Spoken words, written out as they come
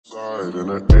ride in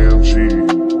an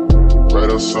AMG, right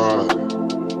outside,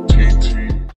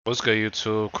 TT. What's good,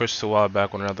 YouTube? Christoowild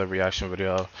back with another reaction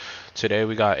video. Today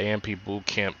we got AMP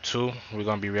Bootcamp 2 we're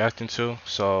gonna be reacting to,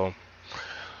 so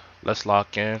let's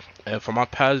lock in. And for my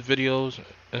past videos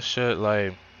and shit,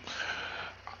 like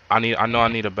I know I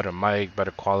need a better mic,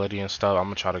 better quality and stuff. I'm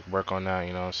gonna try to work on that,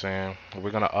 you know what I'm saying?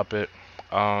 We're gonna up it.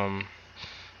 And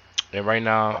right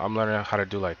now I'm learning how to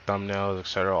do like thumbnails,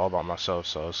 etc., all by myself,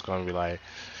 so it's gonna be like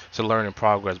it's a learning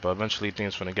progress, but eventually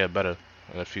things gonna get better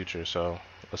in the future. So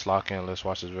let's lock in, let's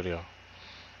watch this video.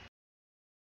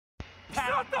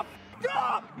 Shut the f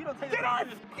up! Get on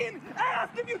fucking ass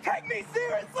if you take me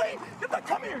seriously!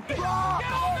 Come here! Get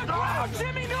on the ground,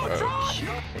 Jimmy Neutron!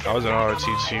 I was in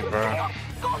RTT, bro.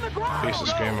 He used to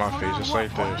scream in my face just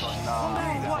like this.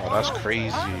 Oh, that's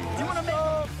crazy. You wanna make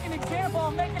an example?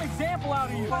 I'll make an example out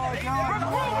of you.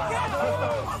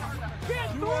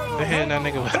 They're hitting that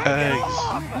nigga with eggs.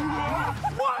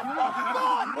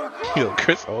 Yo,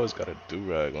 Chris always got a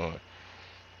do-rag on.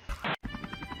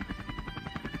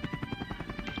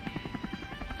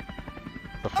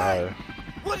 Hey,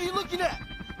 what are you looking at?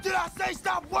 Did I say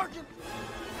stop working?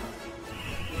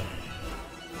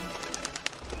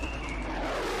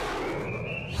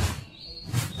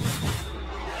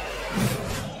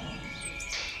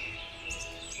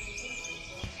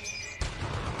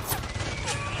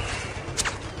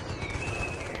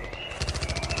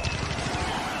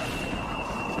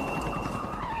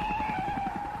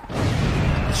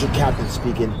 It's your captain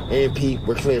speaking. AMP,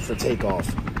 we're clear for takeoff.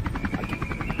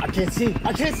 I can't see!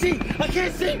 I can't see! I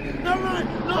can't see! No, run!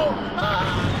 No!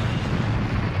 Ah!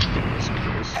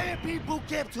 AMP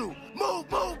Bootcamp 2!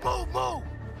 Move, move, move, move!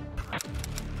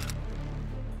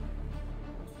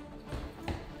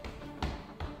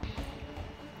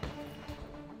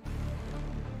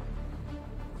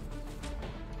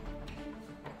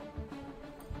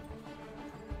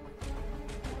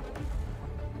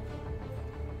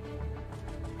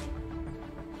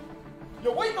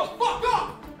 Yo, wake the fuck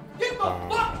up! Get the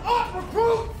fuck up,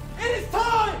 recruit! It is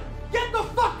time! Get the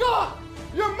fuck up!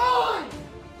 You're mine!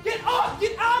 Get up!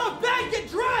 Get out of bed! Get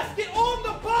dressed! Get on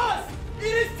the bus! It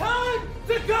is time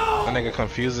to go! That nigga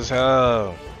confused as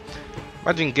hell.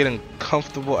 Imagine getting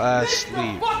comfortable ass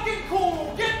sleep. Fucking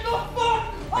cool! Get the fuck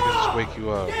up! Nigga just wake you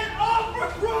up. Get up,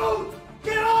 recruit!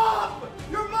 Get up!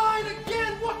 You're mine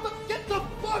again! What the? Get the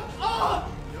fuck up!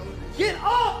 Get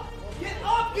up! Get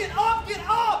up! Get up! Get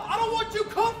up! I don't want you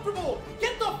comfortable!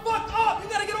 Get the fuck up! You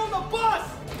gotta get on the bus!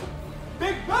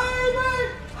 Big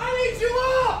baby! I need you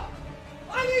up!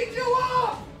 I need you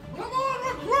up! Come on,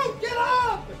 recruit! Get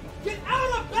up! Get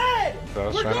out of bed!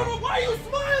 Why are you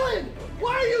smiling?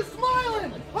 Why are you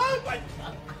smiling? Huh?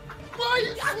 Why are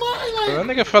you smiling? That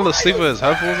nigga fell asleep with his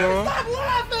headphones on. Stop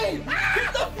laughing!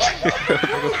 Get the fuck up!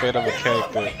 Nigga fed up a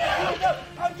character. Right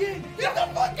now. Again, get the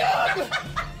fuck up!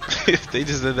 They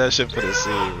just did that shit for the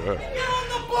scene, bro. Get on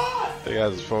the bus! They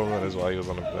got his phone runners while he was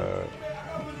on the bed.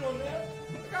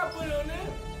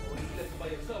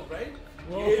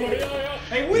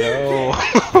 Hey, weird Yo. kid.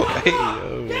 Hey,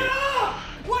 yo. Get up!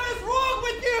 What is wrong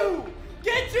with you?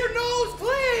 Get your nose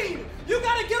clean! You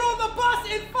gotta get on the bus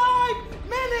in 5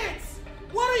 minutes!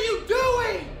 What are you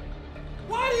doing?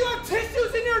 Why do you have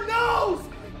tissues in your nose?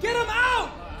 Get them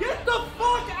out! Get the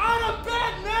fuck out of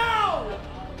bed now!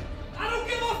 I don't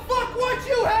give a fuck what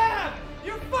you have!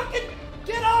 You're fucking...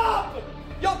 Get up!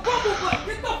 Yo, Bubble Butt,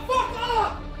 get the fuck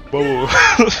up! Bubble.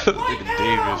 Right now!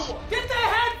 Davis. Get the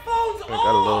headphones I got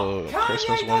a little off!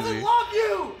 Christmas Kanye doesn't onesie. love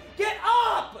you! Get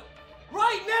up!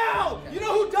 Right now! You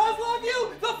know who does love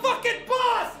you? The fucking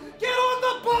bus! Get on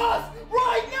the bus!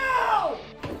 Right now!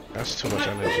 That's too much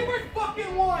My energy. favorite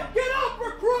fucking one! Get up,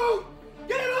 recruit!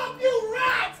 Get up, you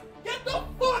rat! Get the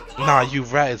fuck up! Nah, you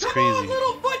rat is Come crazy. on,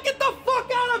 little foot, get the fuck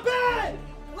out of bed!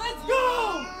 Let's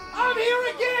go! I'm here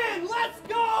again! Let's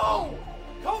go!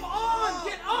 Come on!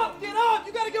 Get up! Get up!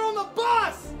 You gotta get on the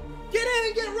bus! Get in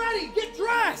and get ready! Get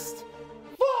dressed!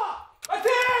 Fuck!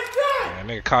 Attention! Man,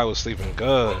 nigga Kai was sleeping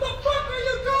good. What the fuck are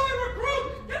you doing,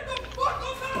 recruit? Get the fuck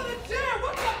up out of the chair!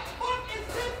 What the fuck is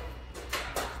this?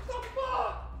 What the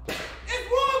fuck is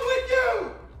wrong with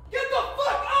you? Get the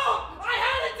fuck up! I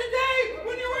had it today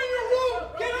when you were in your room!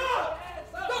 Get up!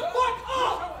 The fuck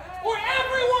up! Or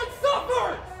everyone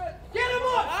suffers! Get him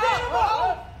up! Get him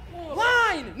up!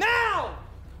 Line, now!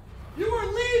 You are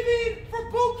leaving for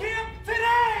boot camp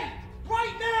today!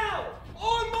 Right now!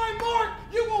 On my mark,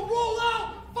 you will roll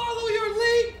out, follow your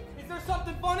lead! Is there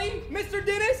something funny, Mr.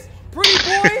 Dennis? Pretty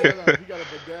boy? He got a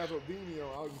bedazzled beanie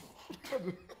on.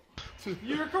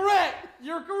 You're correct.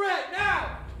 You're correct.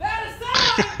 Now, that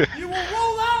aside, you will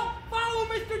roll out, follow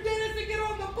Mr. Dennis, and get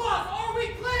on the bus. Are we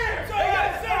clear?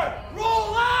 Yes, sir.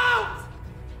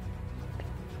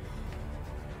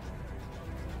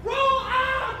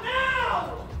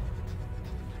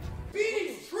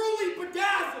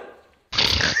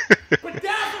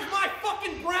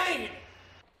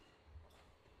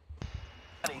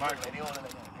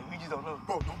 We just don't know.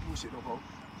 Bro, don't bullshit, no, bro.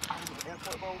 I was at the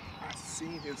airport, bro. I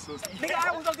seen his sister. Nigga,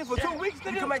 I was up there for 2 weeks,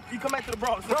 nigga. You come back to the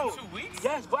Bronx, bro. 2 weeks?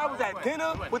 Yes, bro. I was at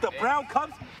dinner with the brown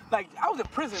cups. Like, I was in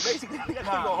prison, basically. I couldn't go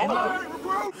home.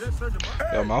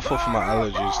 Yo, my fault for my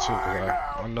allergies too, cause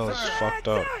I know it's fucked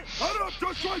up.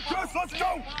 Just right, just, let's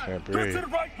go. Can't breathe. Look to the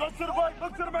right, look to the right,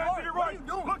 look to the man to your right.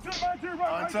 Look to the man to your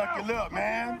right. Untuck your lip,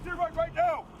 man. To your right, right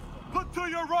now. Look to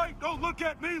your right. Don't look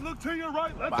at me. Look to your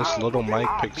right. Let's This go. little mic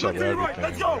picks up Look to your right. everything.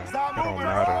 Let's go. Man. Stop It don't moving.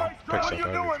 matter. Picks What up are you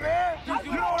doing, everything. man?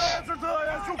 You don't answer till I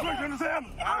ask you quick. You understand?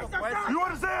 You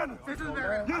understand?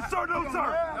 Yes, sir. No, sir.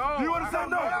 Do you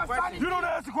understand? No. You don't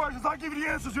ask the questions. I give you the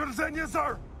answers. You understand? Yes,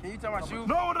 sir. Can you tell my shoe?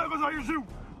 No, that goes on your shoe.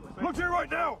 Look to your right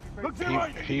now. Look to your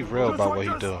right. He real Just about right, what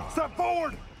he just do. Step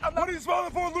forward. What are you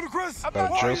smiling for, Ludacris? That Why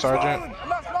are drill you sergeant?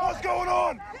 smiling? What's going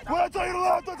on? When I tell you to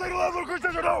left, I tell you to left, Ludacris,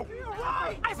 yes or no?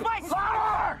 I spice!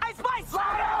 I spice!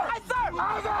 I serve!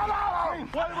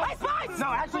 I spice! No,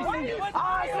 actually, I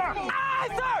serve! I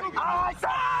serve! I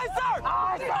serve! I serve!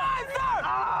 I serve!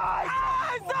 I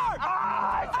serve!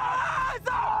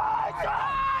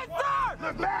 I serve!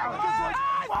 Look back.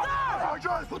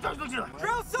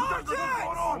 Drill sergeant!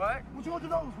 What? What's your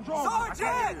nose? What's wrong?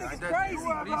 Sergeant! This is crazy!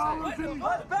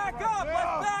 Let's back up!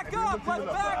 Let's back up! Let's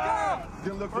back up!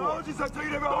 Didn't look for allergies. I tell you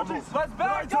they have allergies. Let's back Did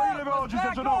I tell you they have up. allergies?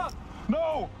 Yes or no?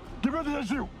 No. Get rid of the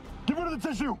tissue. Get rid of the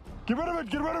tissue. Get rid of it.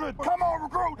 Get rid of it. Come on,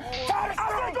 recruit. I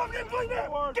said go get clean that.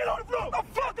 Get on the floor. The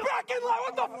fuck back in line.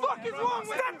 What the fuck is wrong with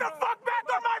you? Step the fuck back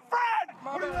on my friend.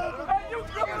 Hey, you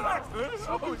relax.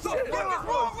 What the fuck is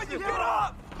wrong with you? Get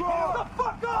up. Get the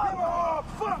fuck up.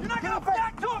 You're not gonna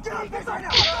back talk to me right now. Get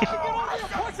on here.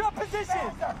 Push-up position.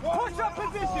 Push-up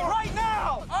position right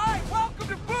now. All right, welcome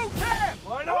to Bootcamp.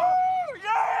 Why not? Woo,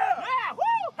 yeah. Yeah,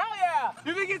 woo. Hell yeah.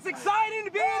 You think it's exciting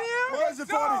to be in here? Why is it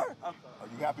funny? Are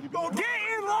you happy to be here? Get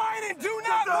in line and do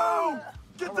not move.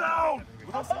 Get down.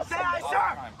 Say aye,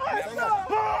 sir. Aye, sir.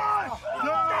 Push.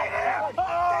 No. Stay there.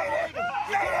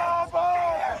 Get up.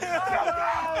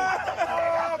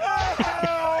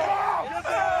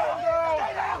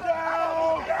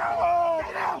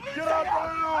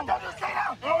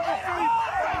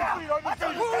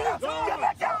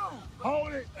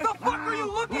 Hold it. The fuck are you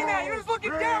looking at? You're just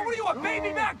looking down. What are you, a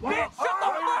baby back bitch? Shut the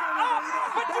fuck up.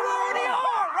 But you already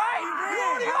are, right? You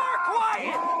already are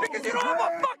quiet because you don't have a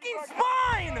fucking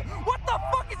spine. What the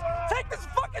fuck is... Take this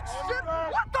fucking shit.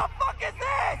 What the fuck is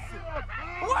this?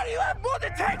 Why do you have more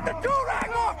than take the do-rag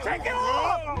off? Take it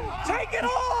off. Take it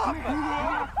off.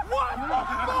 What the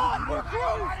fuck,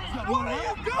 recruit? What are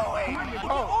you doing?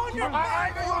 On your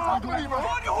back. On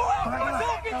your whoever you're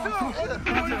talking to.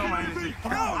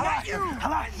 No, not you.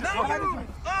 Not you.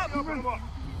 Up.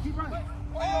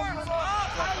 Arms up.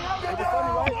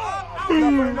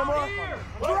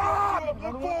 Drop.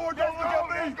 Look forward. Don't look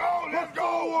at me. Go. Let's go.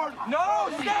 No,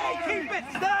 stay. Keep it.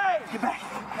 Stay. Get back.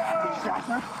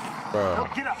 Bro,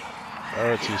 Get up.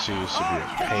 ROTC used to be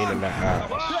a pain in the ass.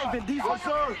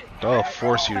 They'll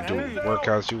force you to do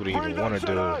workouts you wouldn't even want to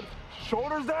do.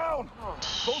 Shoulders down.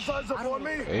 Both sides up on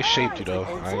me. It shaped you though. I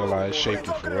ain't gonna lie, it shaped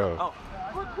you for real.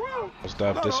 It's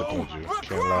that disciplined you.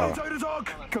 Can't lie. Tell you to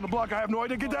talk. Come to block. I have no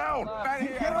idea. Get down. I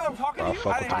fuck with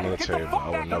the military, but I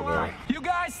would never. You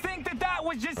guys think that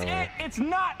was just it? It's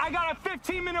not. I got a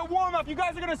 15-minute warm-up. You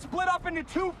guys are gonna split up into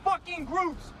 2 fucking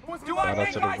groups. Do I Shout out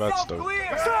make to the myself vets, though.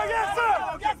 clear? Sir, yes,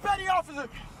 sir. Yes, petty officer.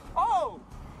 Oh,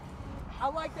 I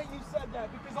like that you said that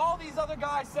because all these other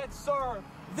guys said sir.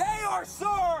 They are sir.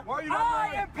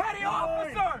 I am petty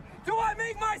officer. Do I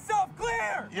make myself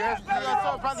clear? Yes, petty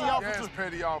officer. Yes,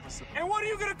 petty officer. And what are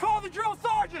you gonna call the drill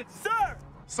sergeant? Sir.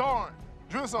 Son.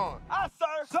 Drill son.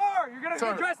 Sir. Sir. You're gonna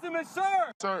Sir. address them as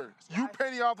sir. Sir. You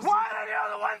petty officer. Why are the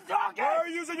other ones talking? Why are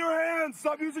you using your hands?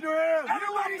 Stop using your hands.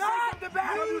 Everybody say something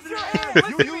bad. Use your hands.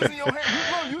 You using your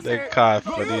hands. You They said. caught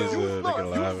Look, for these, look, they can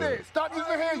you laugh at said, it. stop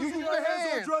using your hands. You using your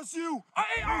hands. Trust you.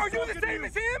 Are you the same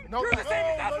as him? No, You're the same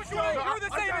as that's let's what you are. go. You're the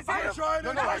same as him. I'm trying to.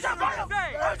 No, what you trying to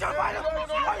say? What you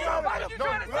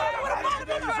trying to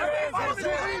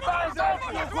say?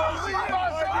 What you trying to say? What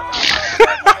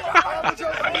you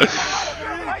trying to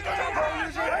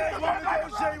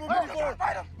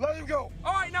Let him go.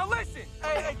 All right, now listen.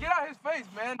 Hey, get out his face,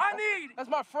 man. I need. That's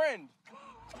my friend.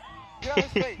 Get out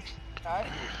his face. All right?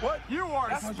 What? You are.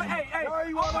 Hey, Why are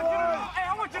you I want you to know. Hey,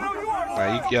 I want you to know you are.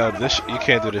 Nah, yo, you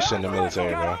can't do this shit in the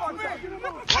military, bro.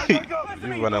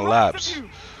 You running laps,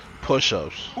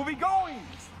 push-ups. We'll be going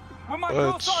with my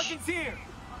drill sergeants here.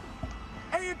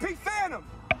 A&P Phantom,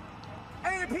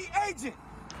 A&P Agent,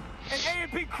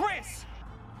 and A&P Chris.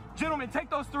 Gentlemen, take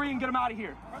those 3 and get them out of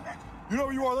here. You know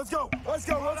where you are. Let's go. Let's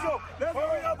go. Let's go. Let's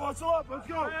hurry up. Hustle up. Let's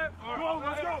go. Come on.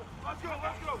 Let's go. Let's go.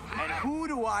 Let's go. Who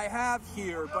do I have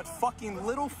here but fucking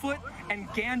Littlefoot and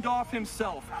Gandalf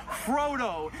himself?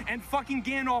 Frodo and fucking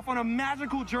Gandalf on a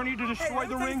magical journey to destroy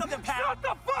the ring. Shut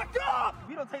the fuck up!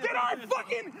 Get our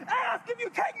fucking ass if you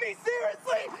take me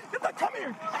seriously! Come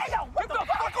here! Hey, yo, get the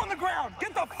fuck on the ground!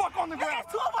 Get the fuck on the ground!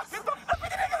 Get the fuck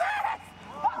in ass!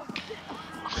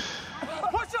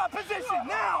 Push up position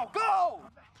now! Go!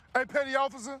 Hey, petty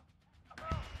officer.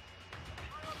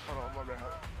 Hold on, my bad.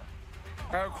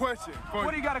 I have a question for you.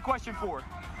 What do you got a question for?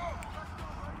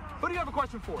 What do you have a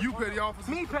question for? You, petty officer.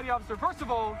 Me, petty officer. First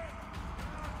of all,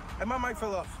 And my mic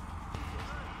fell off.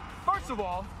 first of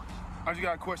all, I just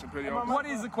got a question, petty officer. what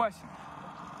is the question?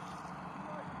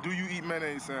 Do you eat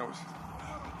mayonnaise sandwich?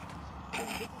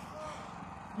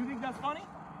 You think that's funny?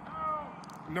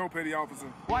 No, petty officer.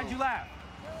 Why'd you laugh?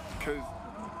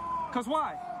 Cause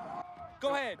Why?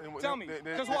 Go ahead. Tell me.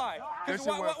 Because why? Because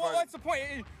what's the point?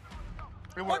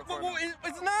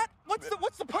 It's not.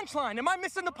 What's the punchline? Am I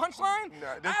missing the punchline?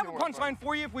 Nah, I have a punchline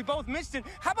for you if we both missed it.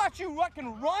 How about you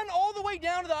can run all the way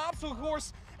down to the obstacle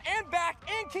course and back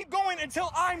and keep going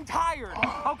until I'm tired.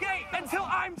 Okay? Until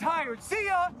I'm tired. See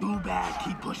ya. Do bad,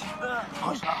 keep pushing.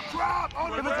 Push up. Drop.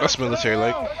 That's military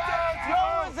like. It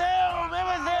was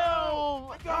him.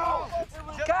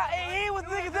 God, he was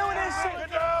nigga doing this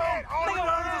shit.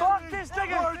 Nigga, fuck this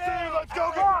nigga. Let's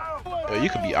go. Yo, you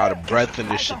could be out of breath in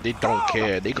this shit. They don't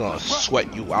care. They gonna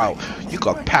sweat you out. You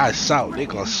gonna pass out. They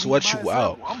gonna sweat you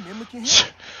out. I'm mimicking him.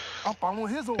 I'm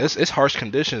following his orders. It's harsh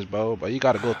conditions, bro. But you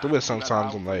gotta go through it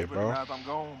sometimes in life, bro. I'm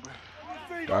gone,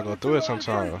 bro. Gotta go through it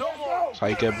sometimes. That's how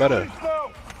you get better.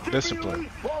 Discipline.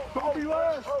 Don't be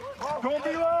last. Don't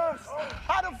be last.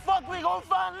 How the fuck we gonna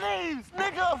find leaves,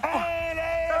 nigga?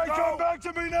 Hey, come back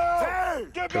to me now. Hey,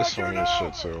 get back Pistol here and now.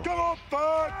 shit too. Come on,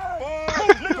 5,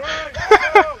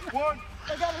 1.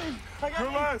 I got leave.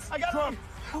 Relax. Drop.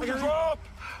 Drop.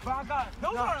 I got it.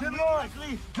 No, Get low.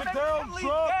 Get down.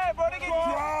 Drop. Yeah, bro, they get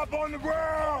Drop on the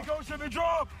ground. Go, Jimmy.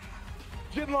 Drop.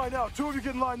 Get in line now. 2 of you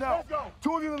get in line now.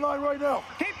 2 of you in line right now.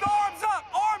 Keep the arms up.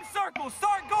 Arm circles.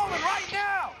 Start going right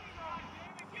now.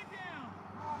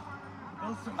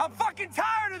 I'm fucking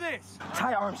tired of this.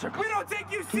 Tie arm circles. We don't take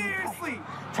you seriously.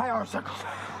 Tie arm circles.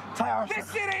 Tie arm This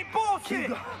circles. shit ain't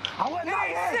bullshit. I want It night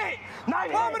ain't head. shit.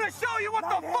 Night I'm head. gonna show you what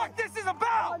the Night fuck head. this is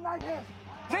about. Night head.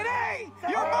 Today,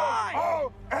 you're mine.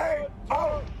 Oh, hey,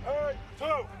 oh, hey, 2,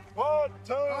 1,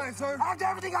 2. All right, sir. After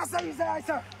everything I say, you say, aye,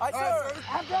 sir. Aye, sir.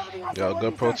 After everything I say, Yo, what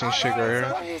good you protein say? shake right here.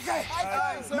 What do you say?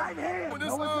 Aye, sir. Night head. With this,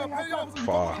 No one say aye, petty sir. officer,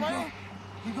 Far.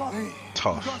 You go. You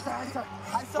Tough. go say aye, sir.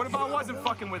 What if I wasn't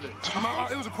fucking with it?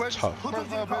 It was a question. Tough. I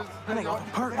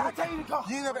tell you to go.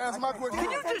 You ain't never answered my question.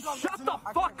 Can you just shut the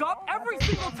fuck up? Every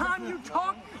single time you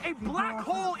talk, a black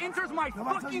hole enters my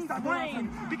fucking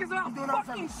brain because of how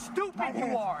fucking stupid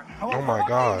you are. Oh my You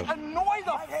God. fucking annoy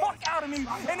the fuck out of me,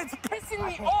 and it's pissing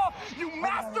me off, you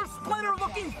master splinter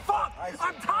looking fuck.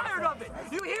 I'm tired of it.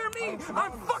 You hear me?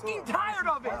 I'm fucking tired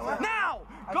of it. Now,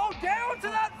 go down to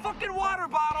that fucking water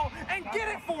bottle and get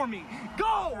it for me.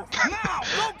 Go now.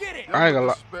 Go get it. I ain't gonna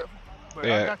lie.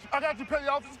 Yeah. I got you, petty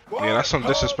officer. Yeah, that's some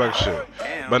disrespect shit.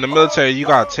 But in the military, you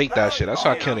gotta take that shit. That's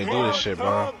why I can't even do this shit,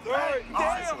 bro.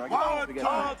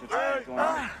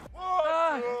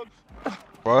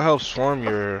 Well, it helps form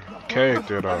your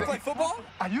character, though. Play football?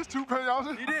 I used to, petty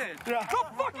officer. You did. Yeah. Go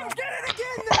fucking get it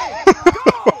again then.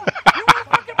 Go. You want to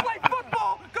fucking play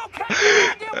football? Go catch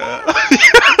the goddamn water.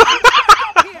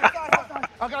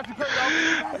 I got you, petty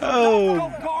officer.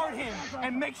 Go guard him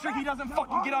and make sure he doesn't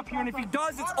fucking get up here. And if he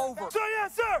does, it's over. Sir,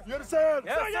 yes, sir. You understand?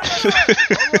 Yes,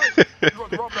 sir. You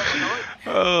want the wrong back, all right?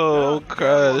 Oh,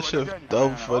 crap. This shit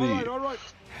dumb funny. All right.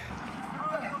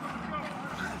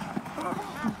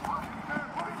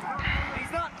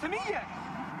 He's not to me yet.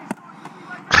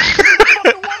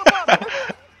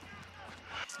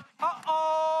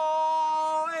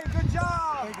 Uh-oh. Hey, good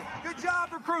job. Good job,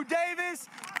 Recruit Davis.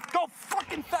 Go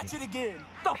fucking fetch it again.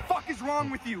 What the fuck is wrong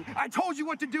with you? I told you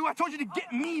what to do. I told you to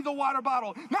get me the water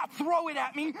bottle, not throw it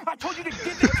at me. I told you to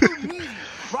give it to me,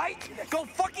 right? Go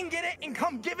fucking get it and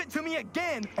come give it to me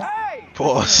again. Hey!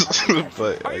 Pause.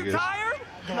 But Are I you guess. tired?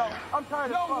 No, I'm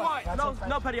tired No of what?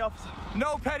 No, petty officer.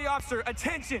 No petty officer.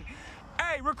 Attention.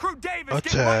 Hey, Recruit Davis,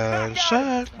 get right back at Attention.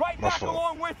 it. Right My back fault.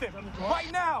 along with him.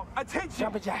 Right now. Attention.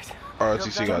 Jumping jacks.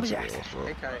 RTC got to Jacks. me.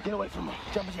 Get away from me.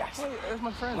 Jumping jacks. There's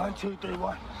my friend. 1, 2, 3,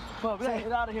 1. Bro, we gotta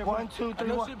get out of here, bro. 1, 2, 3, I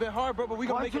know 1. shit been hard, bro, but we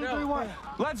gonna 1, make 2, it out. 3, 1.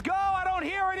 Let's go. I don't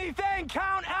hear anything.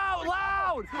 Count out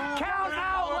loud. Count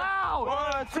out loud.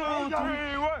 1, 2,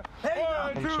 3, 1. There you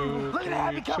go. 1, 2, Look at that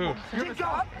happy 3, couple. 2. Keep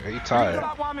going. He You're gonna tired.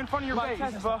 stop while I'm in front of your face.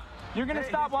 You're gonna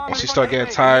stop while I'm Once in you front start of your getting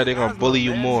face. tired, they gonna bully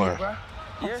you more.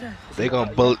 They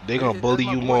gonna bully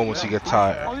you more once you get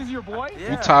tired. Oh, this is your boy?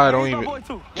 You tired, don't even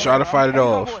try to fight it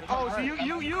off. Oh, so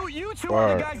you two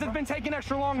are the guys that've been taking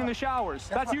extra long in the showers.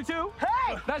 That's you two?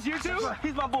 Hey! That's you two?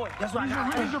 He's my boy. That's right.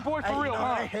 He's your boy for real,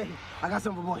 huh? Hey, I got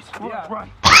something for boys. Yeah. Right.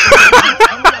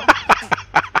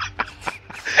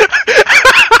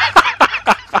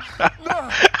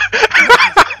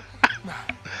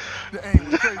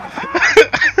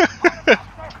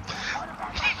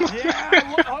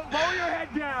 Lower your head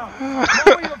down.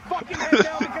 Lower your fucking head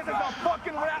down because it's a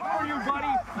fucking rap for you,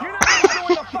 buddy. You're not even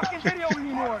doing the fucking video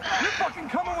anymore. You're fucking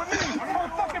coming with me for a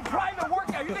fucking private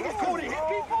workout. You think it's cool to hit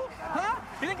people? Huh?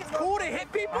 You think it's cool to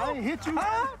hit people? I ain't hit you.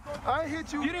 Huh? I ain't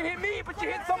hit you. You didn't hit me, but you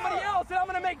hit somebody else, and I'm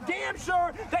gonna make damn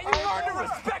sure that you learn to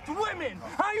respect women.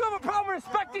 Huh? You have a problem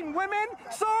respecting women,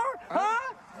 sir?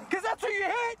 Huh? Because that's who you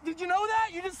hit. Did you know that?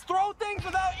 You just throw things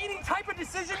without any type of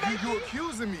decision making. You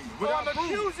accusing me. Well, I'm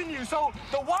accusing you. So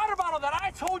the water bottle that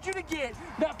I told you to get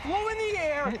that flew in the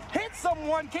air, hit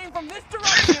someone, came from this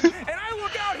direction, and I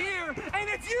look out here, and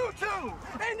it's you two.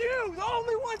 And you, the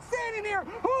only one standing here.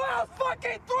 Who else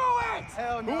fucking threw it?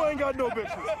 Hell no. Who ain't got no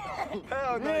bitches?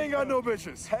 Hell no. You ain't got no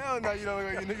bitches. Hell no, you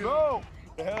don't. No.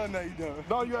 Hell no, you don't.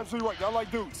 No, you're absolutely right. I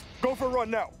like dudes. Go for a run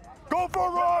now. Go for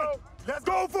a run. Let's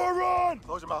go for a run!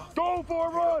 Close your mouth. Go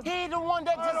for a run! He the one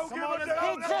that just, he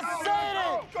just said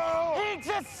it! He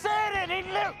just said it!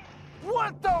 He lived.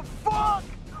 What the fuck?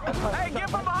 Hey, get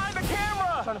from behind the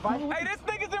camera! Hey, this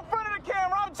nigga's in front of the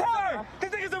camera, I'm telling you!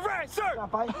 This nigga's a rat, sir!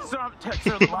 Sir,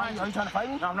 Why? are you trying to fight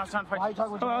me? No, I'm not trying to fight you. Why are you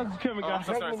talking with I'm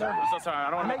so sorry, sir. I'm so sorry.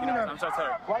 I don't want to make you nervous. I'm so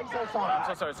sorry. Why are you so sorry? I'm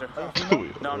so sorry, sir.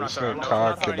 No, I'm not sorry. This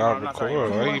car cannot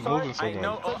record. Why are you moving so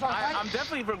much? I'm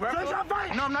definitely regretful.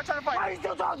 No, I'm not trying to fight. Why are you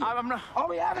still talking? I'm not. Are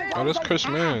we having Oh, that's Chris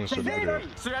Mann. Sir,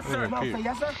 yes, sir. No, say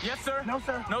yes, sir. Yes, sir. No,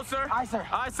 sir. No, sir. Aye, sir.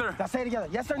 Aye, sir. Now say it together.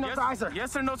 Yes, sir. No, sir. Aye, sir.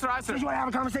 Yes, sir. No, sir. Aye, sir. You want to have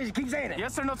a conversation? Keep saying it.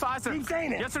 Yes, sir. No, sir. Aye, sir. Keep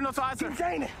saying it. Yes, sir. No, sir. Aye, sir. Keep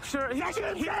saying it. Sure. He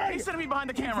shouldn't be behind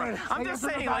the camera. I'm just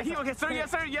saying, like, okay, sir. Yes,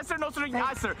 sir. Yes, sir. No, sir.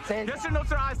 Aye, sir. Yes, sir. No,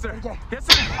 sir. Aye, sir. Yes,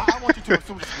 sir. I want you to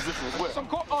assume this position as well. Some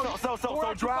core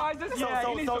exercises? Yeah,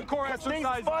 you need some core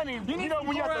exercises. Funny. You know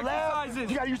when you have to laugh,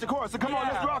 you gotta use the core. So come on,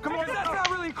 let's rock. Come on. That's not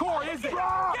really core, is it? Get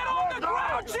on the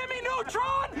ground, Jimmy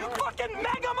Neutron! Fucking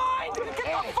Megamind! Get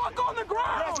the fuck on the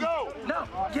ground! Let's go. No.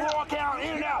 Get Walk out,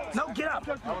 in and out. No, get up.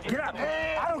 Get up.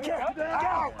 I don't care. Get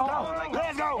out. No.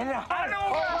 Let's go. In and out. I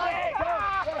know.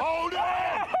 Hold it.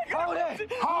 Hold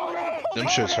it. Hold it. Them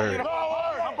shits hurt.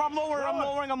 I'm lowering.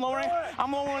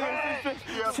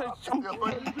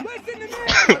 Listen to me.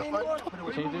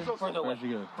 Further away.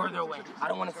 Further away. I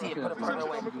don't want to see it. Put it further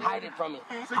away. Hide it from me.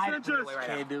 Hide it from me right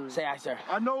now. Can't do it. Say aye, sir.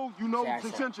 I know you know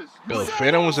 6 inches. Yo, if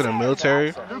Phantom was in the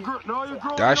military,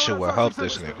 that shit would help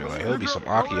this nigga. Like, he'll be some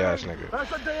Aki ass nigga.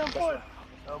 That's a damn foot.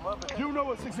 You know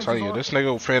what 6 inches Telling you, this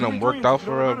nigga Phantom worked out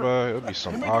for her, bro. It'll be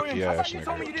some Aki ass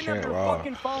nigga. Can't lie.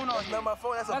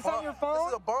 That's not your phone? This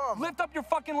is a bomb. Lift up your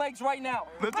fucking legs right now.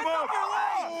 Lift them up.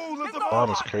 Oh, lift them up.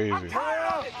 Bomb is crazy.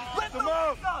 Lift them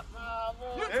up.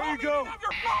 There you go. Have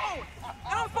your phone.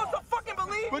 And I'm supposed to fucking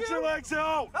believe you? Put your legs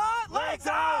out. Legs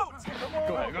out.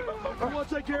 Go ahead. I want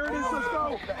to take care of this. Let's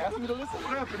go. Ask me to listen.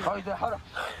 What happened? Hold on.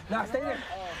 Now stay there.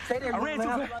 Stay there. I ran too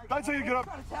fast. That's how you get up.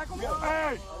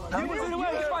 Hey. You was in the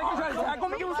way. That's why you tried to tackle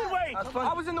me. You was in the way.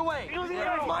 I was in the way. It was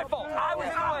my fault. I was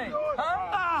in the way.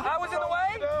 Huh? I was in the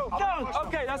way? No.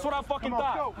 Okay, that's what I fucking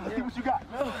thought. Let's see what you got.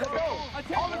 Let's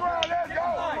go. On the ground. Let's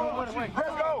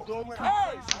go.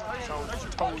 Hey!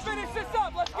 Let's finish this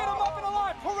up. Let's get them up in the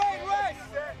line. Parade race.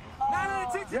 9 out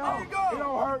of 10. There you go. It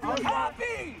don't hurt. I'm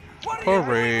happy. What are you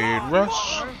Parade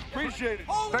rush. Appreciate it.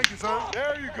 Thank you, sir.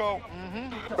 There you go.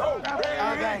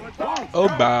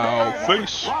 About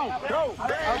face.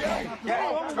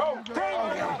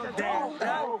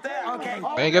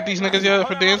 They ain't got these niggas yet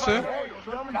for dancing.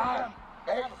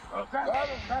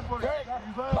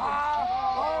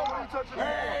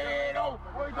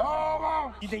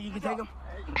 You think you can take him?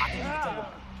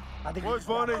 I think What's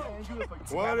funny?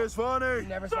 What is funny?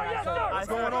 Never said I said. What's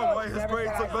going on? Why his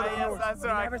grades look better than yours?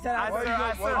 Never said I said.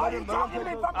 Why Why are you talking to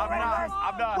me from Parade Race?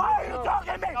 I'm not. Why are you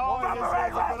talking to me from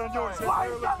Parade Race? Why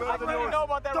are you talking to me? I didn't know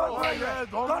about that Go to rule. Parade Race.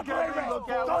 Go to Parade Race. Go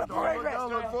to Parade Race.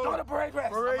 Go to Parade Race.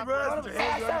 Parade Race. Go to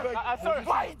Parade Race.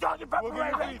 Why are you talking from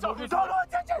Parade Race? Don't know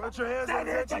attention. Put your hands on Stand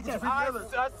the attention. feet together.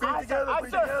 Feet together.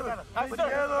 Feet together. Feet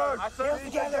together. Heels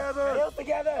together. Heels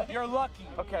together. You're lucky.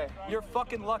 Okay. You're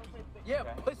fucking lucky. Yeah,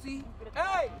 pussy.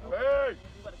 Hey! Hey!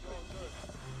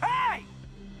 Hey!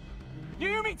 You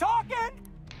hear me talking?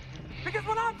 Because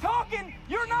when I'm talking,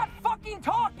 you're not fucking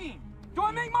talking. Do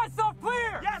I make myself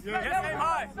clear? Yes, Yes, yes,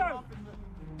 hi.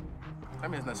 I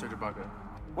mean, it's not Sergeant Baca.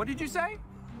 What did you say?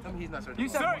 I mean, he's not Sergeant You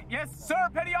said, sir, yes, sir,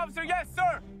 petty officer, yes,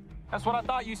 sir. That's what I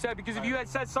thought you said, because if you had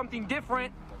said something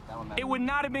different, it would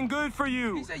not have been good for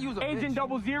you. He said you was a Agent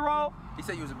bitch. 00. He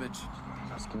said you was a bitch.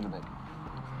 Just give him the bag.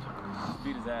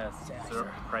 Beat his ass.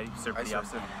 Sir, right, sir, Right, the sir.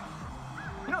 opposite.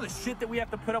 You know the shit that we have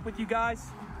to put up with you guys?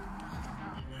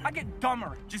 I get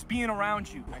dumber just being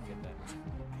around you. I get that.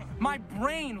 My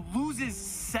brain loses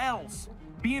cells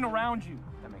being around you.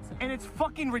 That makes sense. And it's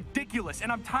fucking ridiculous,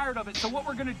 and I'm tired of it. So what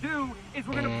we're gonna do is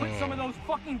we're gonna put some of those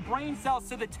fucking brain cells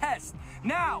to the test.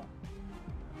 Now,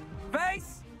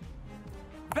 face.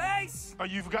 Oh,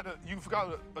 you forgot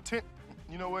a tent.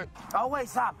 You know what? Oh, wait,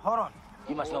 stop. Hold on.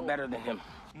 You must know better than him.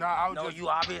 Nah, I was No, just. you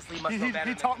obviously must know better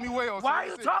He than taught him. me well. so Why are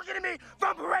you that's it. talking to me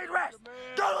from parade rest?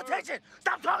 Go to attention.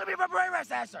 Stop talking to me from parade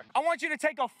rest, Asher. I want you to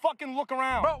take a fucking look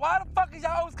around. Bro, why the fuck is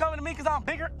y'all always coming to me because I'm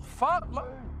bigger? Fuck.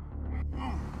 Left!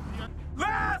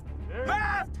 Left!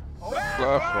 Left,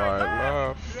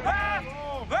 right, left.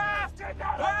 Left! Left!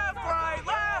 Left, right,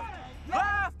 left!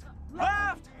 Left!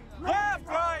 Left! Left,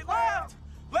 right, left!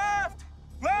 Left!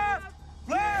 Left!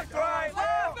 Left, right,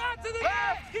 left! Back to the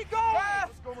Left! Keep going!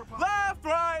 Left,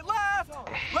 right, left!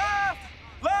 Left!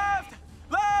 Left!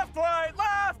 Left, right,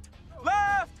 left!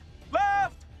 Left!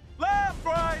 Left! Left,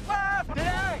 right, left!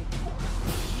 Today,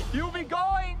 you'll be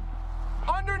going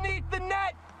underneath the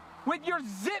net with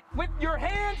your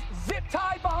hands zip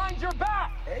tied behind your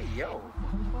back. Hey, yo.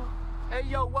 Hey,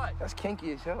 yo, what? That's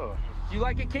kinky as hell. You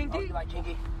like it kinky? You like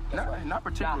kinky? Not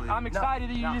particularly. I'm excited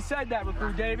that you just said that,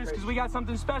 Recruit Davis, because we got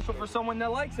something special for someone that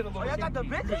likes it a little I got the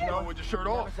kinky. bitches. You know, with your shirt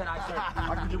off. Never said I, sir.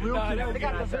 I can get real No, kinky. they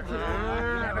got the sir.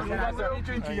 Yeah, Never said I, sir.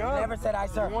 kinky, You huh? never said I,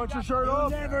 sir. You want your shirt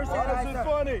off? Never said Why I, is it sir.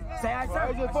 funny? Say I, sir. Why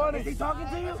is it funny? Is he talking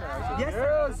to you? Yes,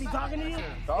 sir. Yes. Is he talking to you?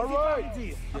 All Is he right. talking to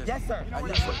you? Yes, sir.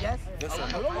 Yes? Yes, sir.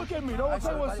 Don't look at me. Don't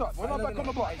say what's up. We're not back on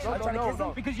the block.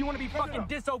 No. Because you want to be fucking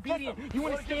disobedient. You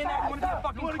want to stand there. You want to be a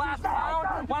fucking class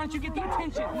clown. Why don't you get the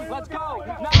attention? Let's go.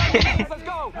 Now, let's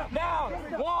go. Down.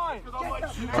 1.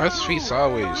 Why his feet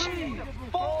sideways?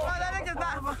 4.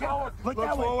 Look Look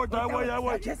forward, that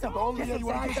way. Kiss him. Don't look Kiss at him. you.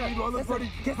 Want to kiss me? Don't look pretty.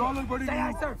 Don't look pretty. Say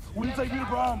hi, sir. We didn't say be the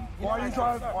problem. Why are you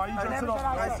trying to Never sit up? said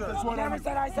I, That's sir. sweat on Never you.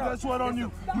 said I, sir. That's sweat on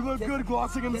you. You look good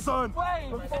glossing in the sun. Wait,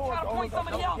 it's how to point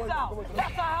somebody else out.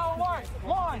 That's not how it works.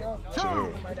 1,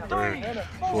 2, 3,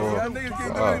 4. That nigga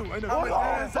can't do it. Oh,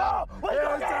 Hands up. what you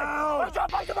Hands down. What you trying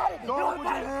to fight somebody? Go You with wanna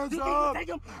your fight? hands You think up. you take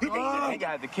him? You think you take him?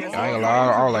 Got the kiss. I ain't gonna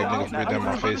lie, I don't like niggas breathing in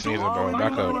my face either, bro.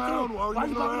 Back up.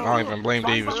 I don't even blame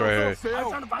Davis right here.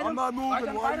 I'm not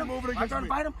moving. Why are you moving against me?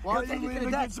 Why are you leaning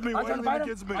against me? Why are you leaning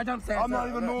against me? I'm not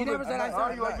even moving. You never said I, How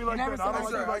sir. you like me like You never that? I don't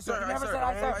said I, like you like sir. that. You never said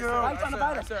I, sir. Why you trying to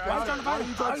fight him? Why you trying to fight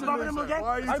him? Are you bumping him again? Why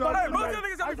are you Are you touching bumping me?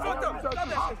 him? Stop that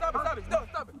shit. Stop it. No,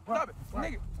 stop it.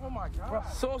 Nigga. Oh my God.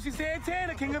 So she said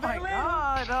Santana, King of Oh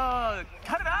my God,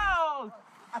 cut it out!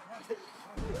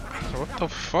 What the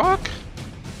fuck?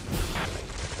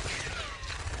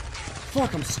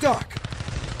 Fuck, I'm stuck.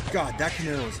 God, that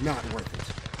Canelo is not worth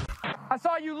it. I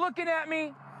saw you looking at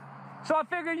me, so I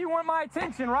figured you want my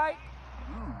attention, right?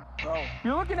 No.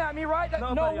 You're looking at me, right? No,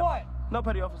 No buddy. what? No,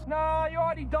 petty officer. No, you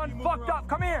already done fucked up.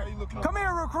 Come here. Come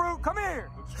here, recruit. Come here.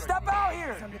 Step out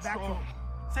here.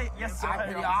 Say yes, sir. I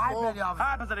petty officer.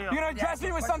 Hi, petty You're officer. gonna address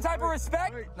me with some type of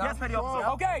respect? Yes, petty officer.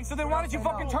 Okay, so then why don't you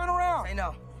fucking turn around? Say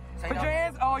no. Say Put no. your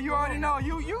hands. Oh, you already know.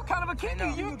 You kind of a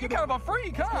kinky. You kind of a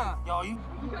freak, huh? Yo, you.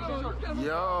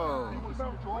 Yo.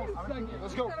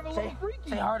 Let's go.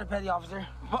 Say harder, petty officer.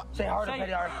 Say harder,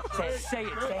 petty officer. Say it.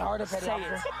 Say harder, petty Say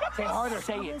officer. it. Say harder.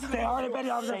 Say it. Say harder, petty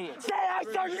officer. Say it. Say I,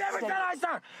 sir. You never said I,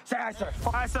 sir. Say I, sir.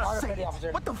 Alright, sir. Harder, Say petty it.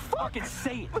 officer. What the fucking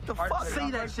say it? What the Harder, fuck? petty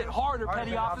Say that shit harder,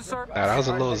 petty officer. Nah, that was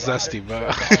a little zesty, bro.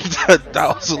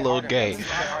 That was a little gay.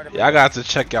 Y'all got to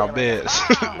check y'all beds.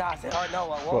 Nah, say hard. No,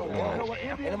 whoa.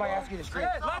 Anybody ask you to straight?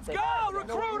 Let's go,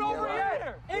 recruit over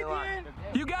here. Indian.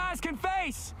 You guys can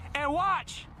face and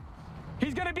watch.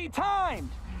 He's gonna be timed.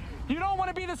 You don't want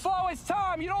to be the slowest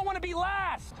time. You don't want to be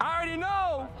last. I already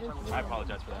know. I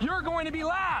apologize for that. You're going to be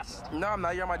last. No, I'm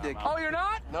not. You're on my dick. Oh, you're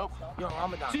not? Nope. Yo,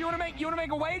 I'm a So you want to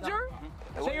make a wager?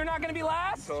 Say you're not going to be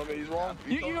last? Tell me he's wrong.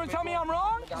 You gonna tell me I'm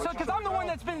wrong? So, because I'm the one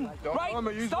that's been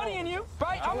studying you,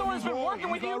 right? I'm the one that's been working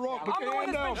with you. I'm the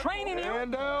one that's been training you.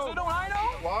 So don't I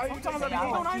know? Why? Sometimes I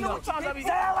be Sometimes I be. Say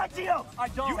I like Tito. I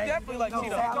don't. You definitely like No, say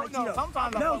I like Tito. Tito.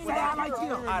 Sometimes No, say I like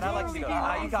Tito. Alright, I like Tito.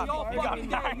 Alright, you got me. You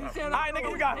got me. Alright,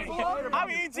 nigga, you got me. I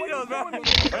be eating Cheetos, bro. I'm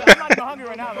not even hungry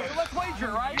right now, bro. So let's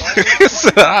wager, right?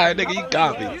 Alright, nigga, you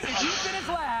got me. You finish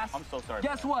last. I'm so sorry.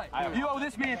 Guess what? You owe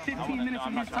this man 15 minutes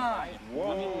of his time.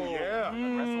 Whoa, yeah.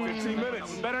 15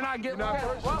 minutes. Better not get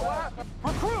what?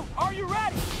 Recruit, are you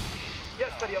ready? Yes,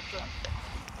 petty officer.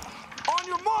 On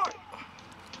your mark,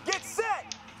 get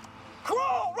set,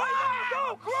 crawl, right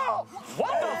now, go, crawl.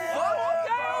 What the fuck?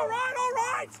 Okay, all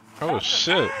right. Oh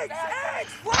shit.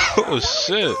 Oh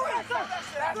shit.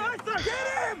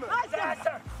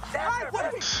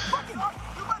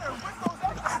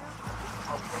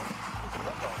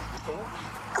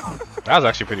 That was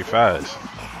actually pretty fast.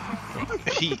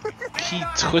 He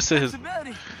twisted his. If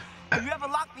you ever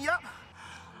lock me up,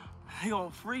 he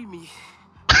gonna free me.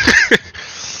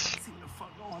 See what the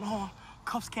fuck going on.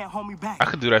 Cuffs can't hold me back. I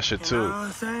could do that shit You know too. what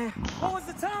I'm saying? What was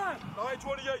the time?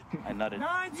 9:28. I nutted.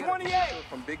 9:28.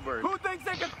 From Big Bird. Who thinks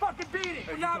they can fucking beat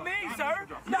it? Not me, sir.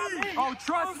 Not me. Oh,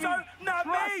 trust me. Sir. Not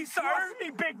me, sir. Trust me,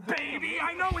 big baby.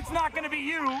 I know it's not gonna be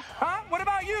you. Huh? What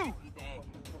about you?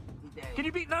 Can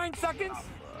you beat 9 seconds?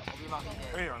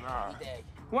 Hell nah.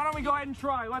 Why don't we go ahead and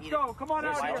try? Let's go. Come on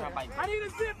out here. I need a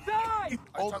zip tie.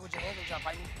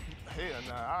 Hell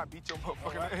nah. I'll beat your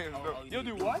motherfucking ass. You'll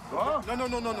do what? Huh? No.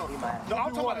 No,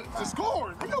 I'm talking about the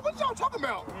score. Nigga, what y'all talking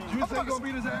about? You think you gonna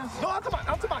beat his ass? No, I'm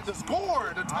talking about the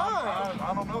score, the time.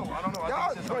 I don't know.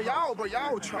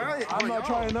 Y'all trying. I'm not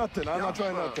trying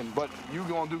nothing. But you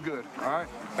gonna do good, all right?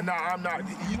 Nah, I'm not.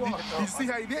 You see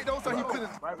how he did those? So he couldn't.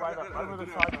 Right.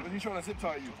 He's trying to zip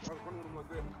tie you.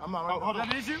 I'm not right. Is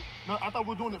that an issue? No, I thought we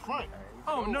were doing it front.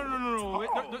 Oh, no.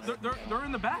 They're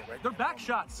in the back. They're back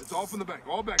shots. It's all from the back.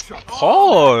 All back shots.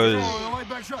 Pause. I don't like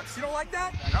back shots. You don't like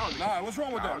that? Nah, what's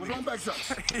wrong with that? What's wrong with back shots?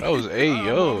 That was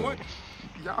yo. What?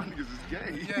 Y'all niggas is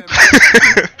gay. Yeah,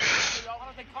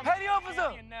 Hey, the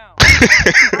officer. I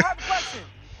have a question.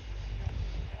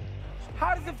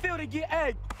 How does it feel to get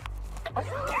egged?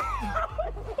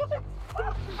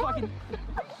 Fucking.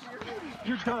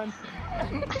 You're done.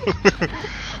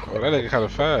 Oh, that nigga kind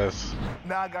of fast.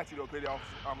 Nah, I got you though, petty officer.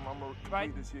 I'm gonna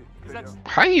complete this shit.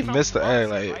 How you missed the egg,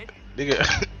 like, nigga?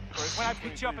 When I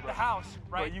picked you up at the house,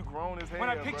 right? Bro, you grown as hell. When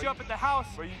I picked you up at the house,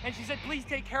 and she said, "Please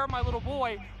take care of my little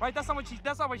boy," right? That's not what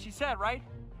she said, right?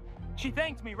 She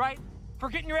thanked me, right, for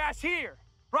getting your ass here,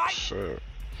 right? Sure.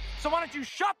 So why don't you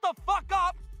shut the fuck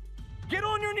up? Get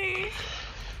on your knees.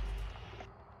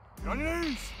 Get on your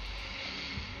knees.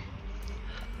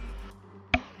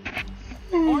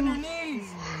 On your knees,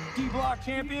 D-Block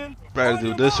champion. Better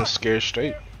do this and scare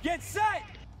straight. Get set.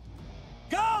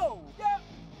 Go.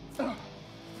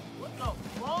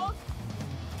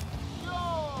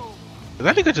 Did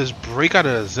that nigga just break out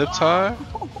of a zip tie?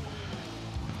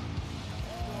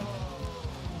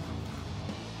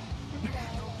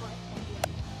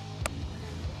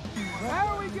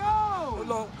 There we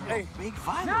go. Hey, big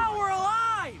violent. Now we're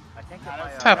alive.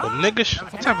 Type of nigga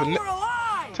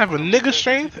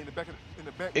strength?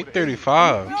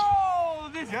 835. No,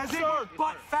 this big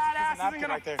butt fat ass isn't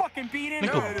gonna fucking beat him.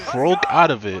 Nigga broke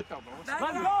out of it. Let's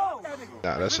go.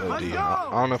 Nah, that's OD. I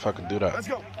don't know if I can do that. Let's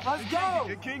go. Let's go.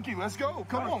 Get kinky. Let's go.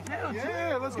 Come on.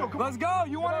 Yeah, let's go. Come on. Let's go.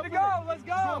 You wanted to go. Let's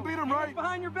go. Go and beat him right.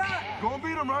 Behind your back. Go and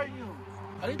beat him right.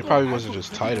 It probably wasn't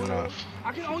just tight enough.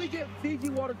 I can only get Fiji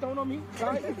water thrown on me.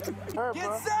 Right?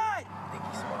 Get set.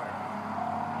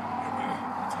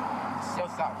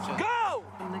 Go.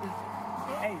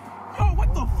 Hey. Yo,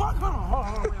 what the fuck? Hold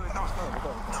on.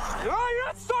 You're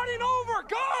not starting over.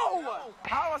 Go.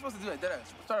 How am I supposed to do that?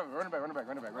 Start over. Run it back.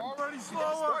 Already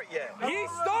slower. He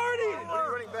started.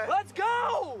 Let's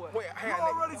go. Wait, hang on.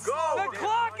 Already slower. The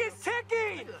clock is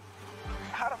ticking.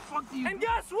 How the fuck do you? And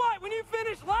guess what? When you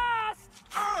finish last,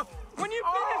 you don't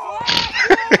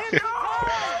hit the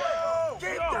time.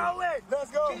 Keep going.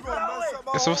 Let's go.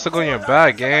 It's supposed to go in your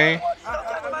back, gang.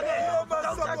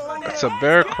 It's a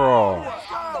bear crawl.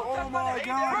 Oh my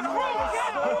God.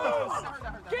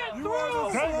 Get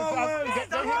through.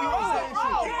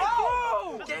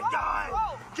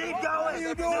 Keep going. What are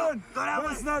you doing?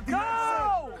 Let's not do that.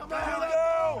 Come on.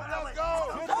 Let's go.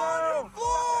 On the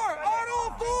floor. On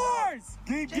all fours.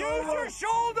 Keep Use going. your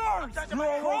shoulders.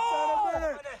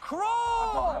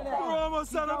 Crawl. We're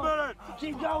almost at a minute.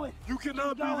 Keep going. You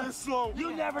cannot be this slow.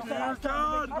 You never said I Dear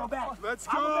started. God. Go back. Let's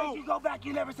I'm gonna go. make you go back.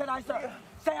 You never said I started.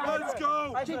 Say I Let's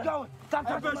started. go. Keep going. Stop I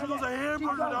touching bet my you there's a neck. hamburger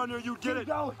Keep going. down there. You get Keep it.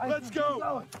 going. Let's Keep go.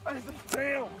 going.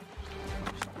 Damn.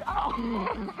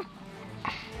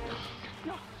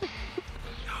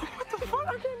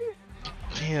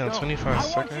 Damn, 25 I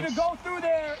want you to seconds. go through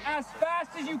there as fast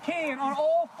as you can on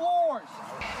all floors.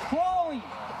 Crawling.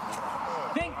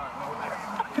 Think.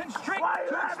 Constrict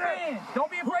to expand.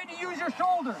 Don't be afraid to use your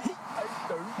shoulders.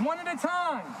 One at a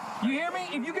time. You hear me?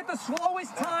 If you get the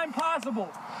slowest time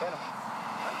possible,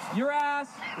 your ass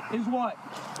is what?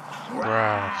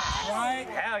 Right?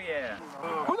 Hell yeah.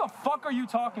 Who the fuck are you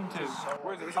talking to?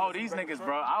 Oh, these niggas,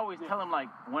 bro. I always tell them, like,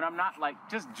 when I'm not, like,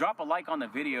 just drop a like on the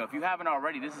video. If you haven't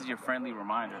already, this is your friendly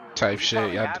reminder. Type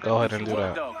shit. Yeah, go ahead and do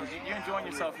that. Because you're enjoying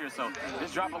yourself here, so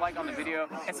just drop a like on the video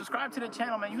and subscribe to the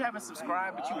channel, man. You haven't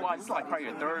subscribed, but you watch. This is like probably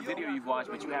your third video you've watched,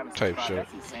 but you haven't subscribed. Type shit.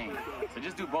 That's insane. So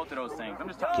just do both of those things. I'm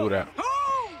just telling Do that. Who?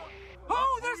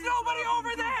 There's nobody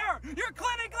over there! You're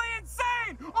clinically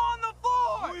insane! On the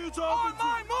floor! Who are you talking to? On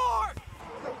my mark!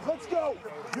 Let's go.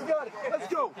 You got it. Let's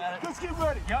go. Let's get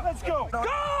ready. Yep. Let's go.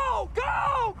 Go!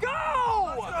 Go!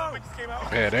 Go!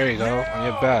 Yeah, there you go. On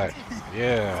your back.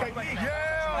 Yeah.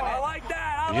 I like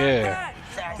that. I like Yeah.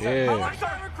 that. Yeah. I like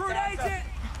that recruit agent.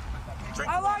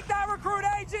 I like that recruit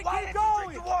agent. Keep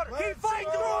going. Keep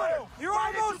fighting the water. You're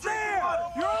almost there.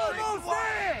 You're almost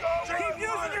there. Keep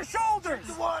using your shoulders.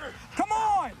 Come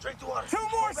on. Drink the water. 2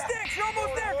 more sticks. You're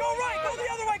almost there. Go right. Go the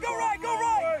other way. Go right. Go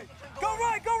right. Go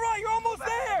right. Go right. You're almost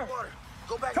there.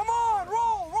 Come on.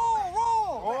 Roll. Roll.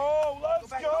 Roll. Oh,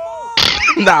 let's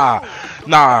go.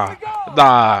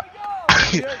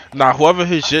 Nah. Whoever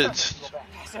his shit.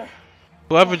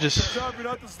 Whoever just.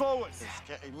 Not the slowest.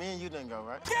 Me and you didn't go,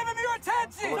 right? Give him your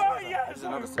attention. Yes.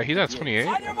 He's at 28.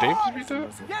 Davis beat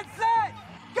that? Get set.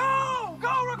 Go.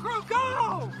 Go, recruit.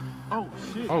 Go. Oh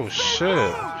shit.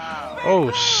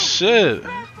 Oh shit.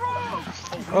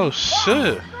 Oh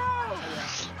shit.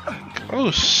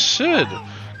 Oh shit.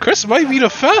 Chris might be the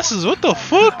fastest. What the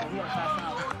fuck?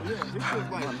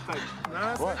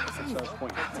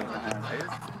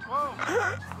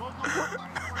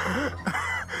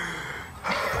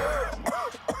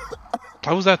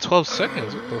 How was that 12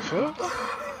 seconds? What the fuck?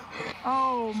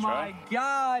 Oh my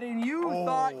God, and you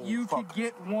thought you could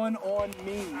get one on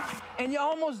me. And you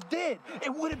almost did.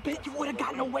 You would have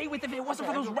gotten away with it if it wasn't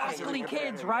for those rascally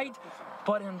kids, right?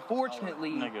 But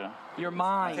unfortunately, you're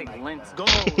mine. Let's go.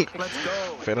 Let's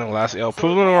go. Fennel last. Yo,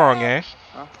 prove him wrong, gang.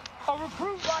 A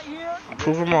recruit right here.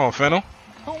 Prove him wrong, Fennel.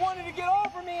 Who wanted to get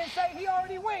over me and say he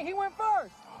already went. He went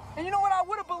first. And you know what? I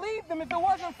would have believed him if it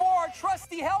wasn't for our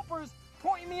trusty helpers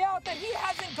pointing me out that he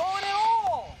hasn't gone at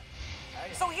all.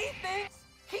 So he thinks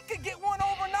he could get one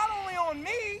over not only on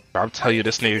me. I'll tell you,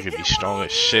 this nigga could be strong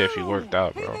as shit if he worked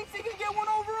out, bro. He thinks he can get one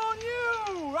over on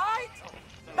you, right?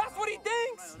 That's what he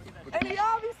thinks. And he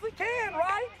obviously can,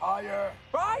 right? Higher.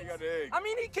 Right? I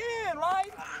mean, he can,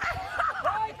 right?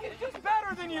 Right? He's just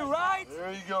better than you, right?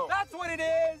 There you go. That's what it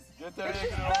is. Get that He's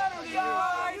just nigga better than you,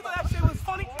 right? You know that shit was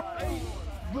funny?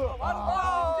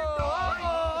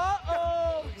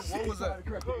 What was that?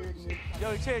 Yo,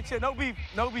 chill. No beef.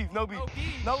 No beef. No beef.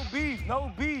 No beef.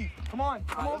 No beef. Come on.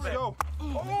 Come over there. Go.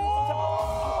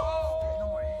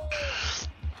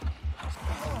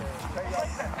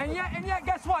 And yet,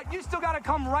 guess what? You still gotta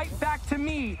come right back to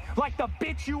me, like the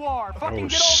bitch you are. Fucking Oh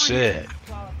get over shit. here.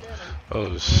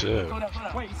 Oh shit.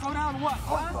 Wait, slow down what?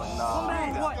 Huh? Slow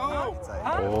down what?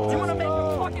 Huh? You wanna make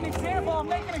a fucking example? I'll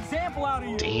make an example out of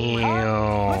you. Damn.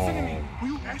 Huh? Listen to me.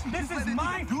 This is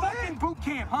my fucking boot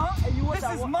camp, huh? This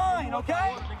is mine,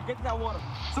 okay? Get to that water.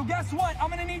 So guess what? I'm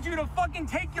gonna need you to fucking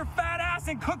take your fat ass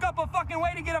and cook up a fucking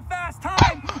way to get a fast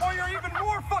time, or you're even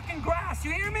more fucking grass.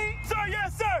 You hear me? Sir,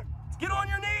 yes, sir. Get on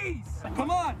your knees. Come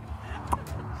on.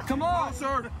 Come on,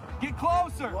 sir. Get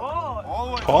closer.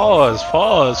 Pause.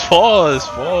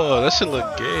 That shit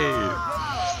look gay.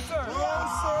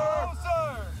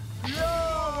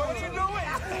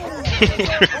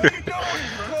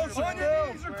 On your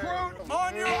knees, recruit.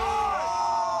 On your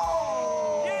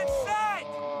arms. Get set.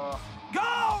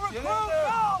 Go, recruit.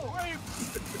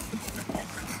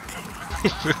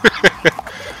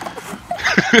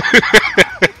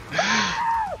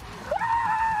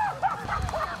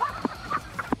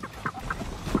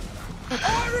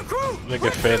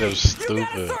 Nigga Phantom's stupid. You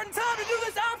got a certain time to do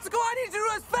this obstacle. I need you to do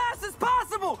it as fast as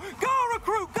possible. Go,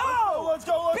 recruit. Go. Let's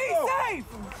go. Be safe.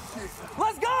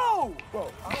 Let's go.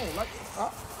 Bro, I don't like it.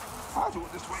 I'll do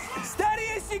it this way. Steady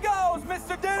as she goes,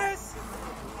 Mr. Dennis.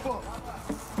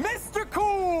 Mr.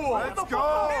 Cool. Let's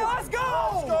go. Man, let's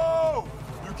go. Let's go.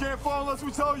 You can't fall unless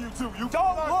we tell you to. You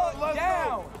Don't look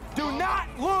down. Do not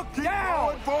look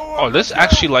down. Oh, this is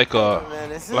actually like a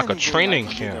training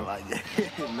camp.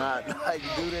 Not like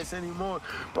do this anymore,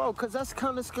 bro. Cause that's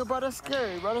kind of scary, bro. That's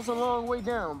scary, bro. That's a long way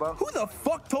down, bro. Who the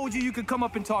fuck told you could come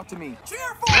up and talk to me? Cheer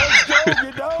for Let's go.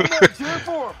 Get down there. Cheer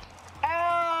for him.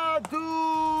 Ah,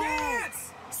 dude.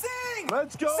 Dance. Sing.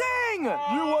 Let's go. Sing. You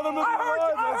want him to I heard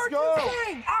Let's you go.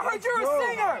 sing. I heard you're a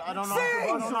singer. I don't know.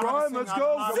 Sing. Let's go.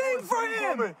 Sing for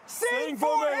him. Sing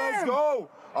for me. Let's go.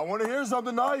 I want to hear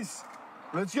something nice.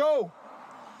 Let's go.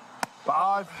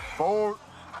 5, 4,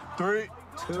 3,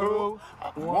 2,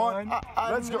 1.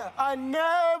 Let's go. I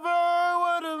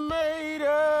never would have made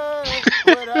it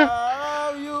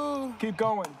without you. Keep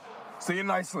going. Say it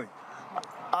nicely.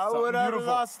 I would have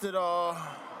beautiful. lost it all.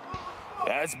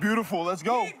 That's beautiful. Let's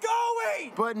go. Keep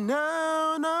going! But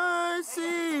now I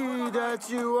see that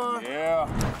you are. Yeah.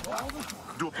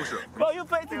 Do a push-up. Bro, you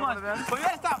play too much. Bro, you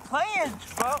gotta stop playing,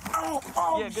 bro.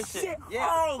 Oh, yeah, good shit. Yeah.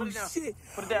 Oh, shit.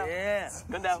 Put it down. Yeah.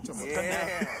 Come down.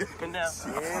 Yeah. Come down.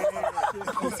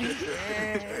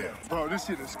 Yeah. Bro, this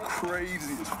shit is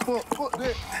crazy. Fuck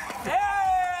that.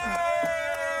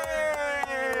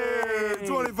 Hey!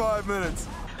 25 minutes.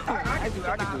 I can do it.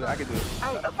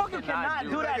 I fucking cannot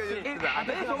do that shit.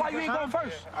 So why you ain't going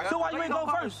first? So why you ain't going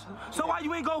first? So why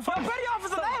you ain't going first? Petty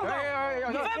officer, let him go.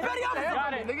 Petty officer.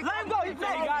 Got it. Let him go. He's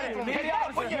petty. Got it. Petty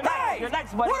officer. Hey,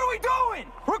 what are we doing?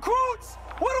 Recruits?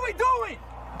 What are we doing?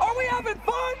 Are we having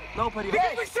fun? No, petty officer.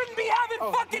 Because we shouldn't be having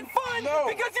fucking fun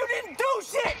because you didn't do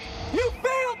shit. You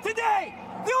failed today.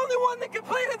 The only one that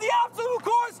completed the absolute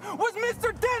course was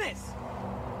Mr. Dennis.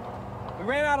 We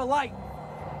ran out of light.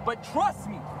 But trust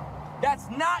me, that's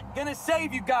not gonna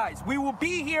save you guys. We will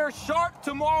be here sharp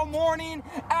tomorrow morning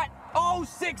at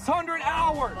 0600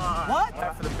 hours. What?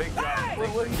 After the big job. Hey!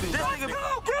 This nigga,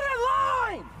 no, get in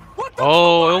line! What the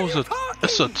Oh, fuck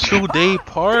it's a are you talking? 2-day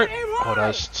part. Get in Oh, line.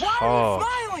 that's Why are tough. you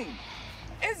smiling?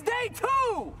 It's day 2.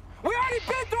 We already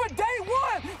been through a day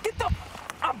 1. Get the.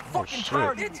 I'm fucking shit.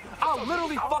 tired. I'll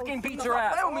literally fucking beat your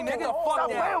ass. Get the fuck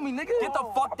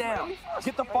down.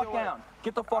 Get the fuck down.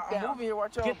 Get the fuck down. Get the fuck down.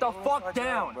 Get the fuck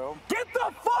down. Get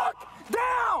the fuck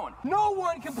down. No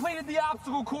one completed the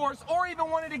obstacle course or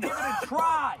even wanted to give it a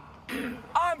try.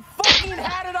 I'm fucking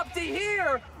had it up to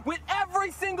here with every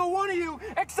single one of you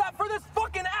except for this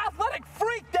fucking athletic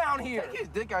freak down here. Take his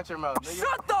dick out your mouth, nigga.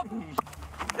 Shut the.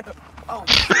 Oh.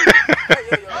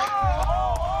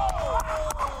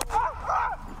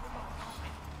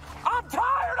 I'm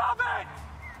tired of it!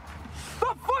 The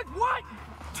fuck, what?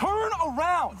 Turn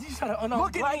around! You trying to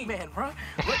look at me, man, bro.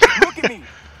 Look at me.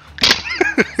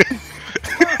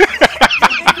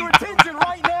 Get your attention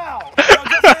right now. No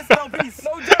justice, no peace.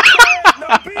 No justice,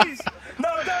 no peace.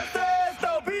 No justice,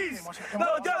 no peace.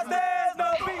 No justice,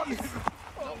 no peace.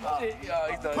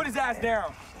 Put his ass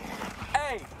down.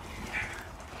 Hey.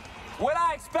 What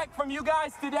I expect from you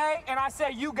guys today, and I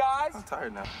say you guys, I'm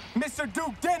tired now. Mr.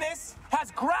 Duke Dennis has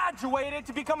graduated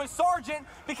to become a sergeant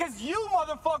because you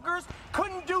motherfuckers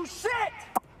couldn't do shit.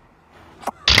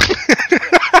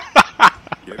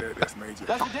 Yeah, that's major.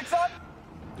 That's a dick suck?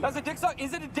 That's a dick suck?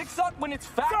 Is it a dick suck when it's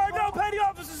factual? Sir, no, petty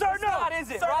officer, sir, It's no. not, is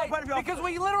it, Sir, no, right? petty officer. Because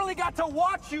we literally got to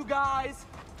watch you guys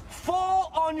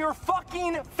fall on your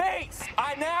fucking face.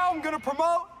 I now am gonna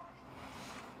promote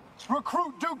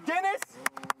recruit Duke Dennis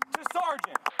to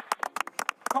sergeant.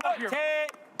 Come up here.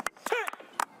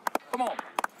 Come on.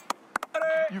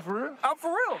 You for real? I'm for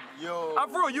real. Yo. I'm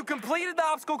for real. You completed the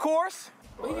obstacle course.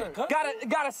 Got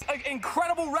an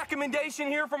incredible recommendation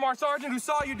here from our sergeant who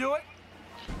saw you do it.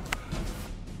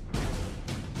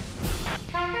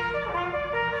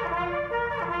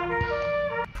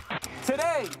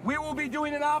 Today, we will be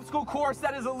doing an obstacle course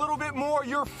that is a little bit more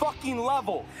your fucking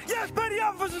level. Yes, petty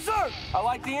officer, sir. I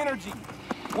like the energy.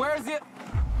 Where is it?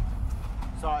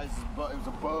 Sorry, it was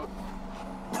a bug.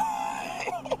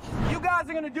 You guys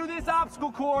are gonna do this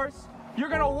obstacle course. You're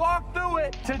gonna walk through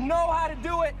it to know how to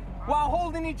do it while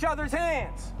holding each other's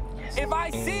hands. If I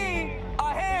see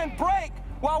a hand break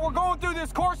while we're going through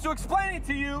this course to explain it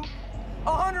to you,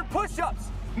 100 push-ups,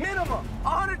 minimum,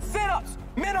 100 sit-ups,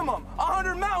 minimum,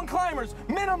 100 mountain climbers,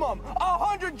 minimum,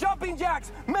 100 jumping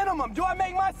jacks, minimum. Do I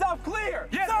make myself clear?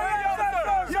 Yes, sir,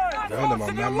 sir. Yes.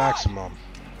 Minimum, not maximum.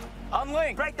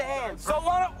 Unlink. Break the hands. So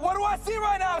what do I see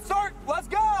right now, sir? Let's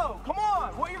go. Come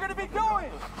on. What you're gonna be doing?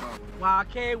 Why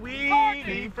can't we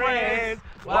be friends?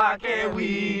 Why can't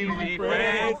we be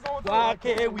friends? Why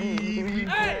can't we be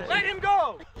friends? Hey, let him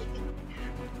go.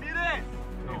 See this?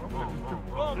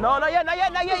 No, not yet, not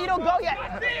yet, not yet. You don't go yet.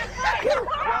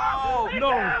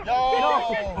 No.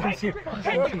 Take him.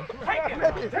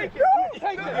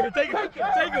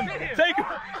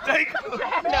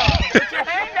 Put your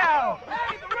hand down.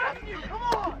 Hey, the rescue, come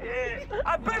on.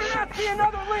 I better not see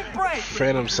another link break.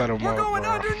 Phantom set him We're up, going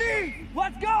bro. underneath.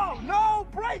 Let's go. No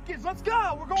breakage. Let's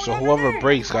go. We're going So underneath. whoever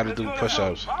breaks got to do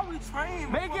push-ups.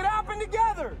 Make it happen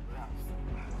together.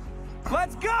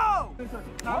 Let's go.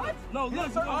 What? No,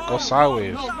 look. Go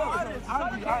sideways. That's not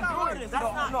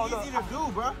easy to do,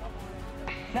 bro.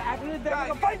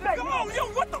 Fight back. Come on, yo,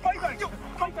 what the fight back? Yo,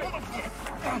 fight back.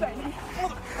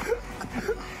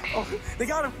 Oh, they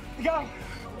got him.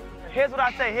 Here's what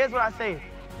I say.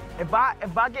 If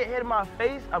I get hit in my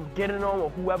face, I'm getting on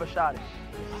with whoever shot it.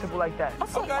 Simple like that. I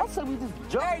said we just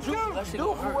jump. Hey, dude,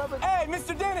 whoever. Hey,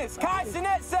 Mr. Dennis, Kai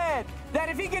Sinet said that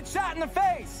if he gets shot in the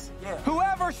face,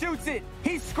 whoever shoots it,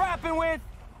 he's scrapping with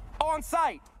on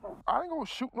sight. I ain't gonna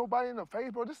shoot nobody in the face,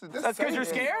 bro. This That's because you're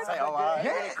scared?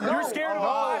 Yeah. You're scared of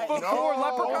a 5'4"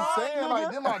 leprechaun? I'm saying,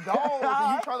 like, they're my dogs.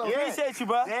 And you trying to Appreciate you,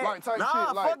 bro. like, type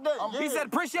shit. Like, He said,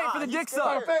 appreciate for the dick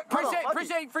suck.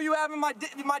 Appreciate for you having my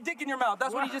dick in your mouth.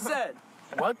 That's what he just said.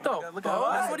 What the?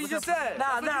 That's what he just said.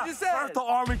 That's what he just said. First the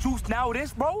orange juice, now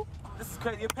this, bro. This is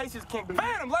crazy. Your patience can't be.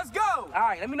 Phantom, let's go. All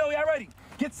right, let me know y'all ready.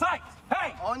 Get psyched.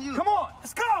 Hey, On you. Come on.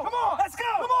 Let's go. Come on. Let's go.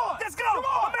 Come on. Let's go. Come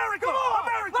on. America. Come on.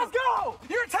 America. Let's go.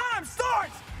 Your time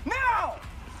starts now.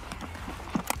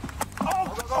 Oh,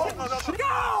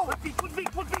 Go.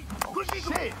 Good feet.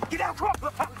 Shit. Get down, crawl.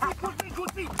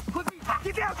 Good feet.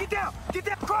 Get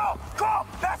down. Crawl.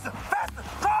 Faster.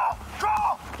 Crawl.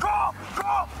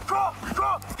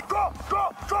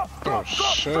 Oh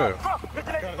shit.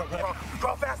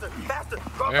 Crawl faster.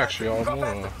 They actually all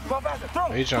moving. Crawl faster. Throw.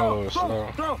 They jump a little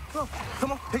slow. Throw.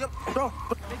 Come on, pick up. Throw.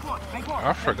 Make one.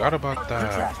 I forgot about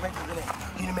that.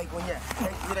 You didn't make one yet.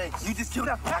 You just killed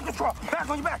that. Back crawl. Back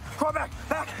on your back. Crawl back.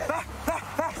 Back.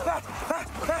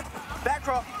 Back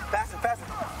crawl. Faster.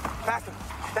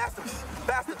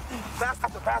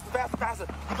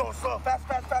 You're going slow. Faster.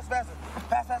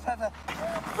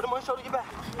 Put them on your shoulder, get back.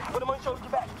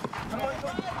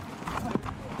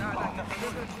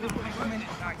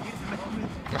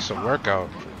 That's a workout.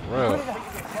 For real.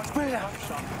 Spread it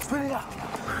out.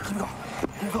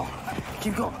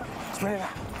 Keep going. Spread it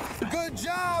out. Good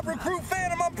job, Recruit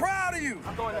Phantom. I'm proud of you.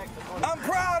 I'm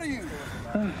proud of you.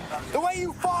 The way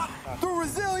you fought through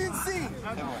resiliency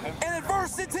and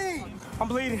adversity. I'm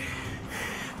bleeding.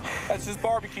 That's just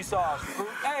barbecue sauce.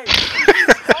 Hey.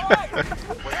 All right.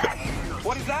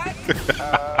 What is that?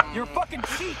 Your fucking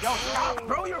cheek. Yo, stop,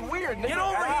 bro. You're weird. Nigga. Get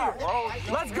over here.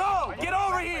 Let's go. Get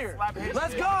over here.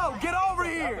 Let's go. Get over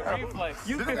here.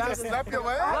 you can just slap your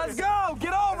leg? Let's go.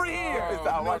 Get over here.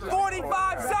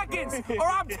 45 seconds or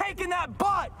I'm taking that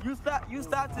butt. You stop.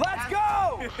 Let's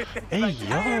go. Hey,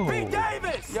 A.M.P. yo.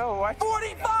 Davis.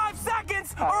 45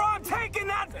 seconds or I'm taking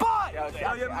that butt.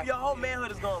 Your whole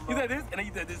manhood is gone, bro. You did this and then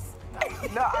you did this.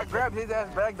 No, I grabbed his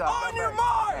ass back down. On your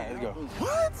mark. Let's go.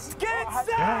 What? Get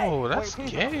set. Yo, that's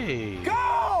gay.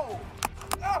 Go.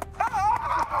 That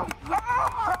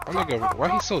nigga, why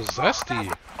he so zesty?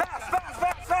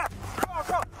 Fast.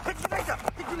 Crawl. Hit your laser.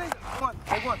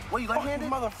 Make one. What are you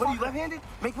left-handed?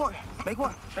 Make one.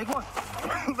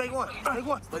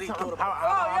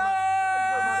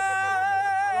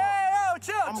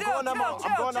 Chill. I'm going at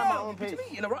my own pace.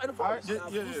 In the forest. Yeah.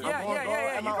 You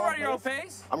can run at your own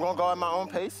pace. I'm gonna go at my own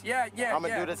pace. Yeah. I'm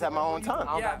gonna do this at my own time.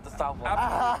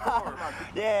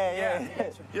 Yeah.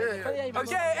 Yeah.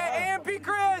 Okay, A.M.P.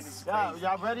 Chris.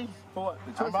 Y'all ready?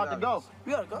 I'm about to go.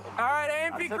 We gotta go. All right,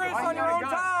 A.M.P. Chris on your own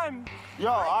time.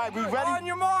 Yo, all right, we ready? On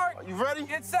your mark. You ready?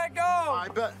 Get set, go. I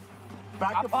bet.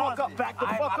 Back the fuck up,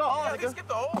 nigga. Skip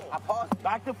the hole. I paused.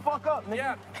 Back the fuck up, nigga.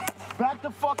 Yeah. Back the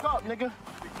fuck up, nigga.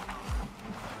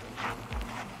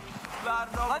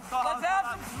 Let's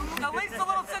have some, at least a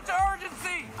little sense of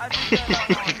urgency.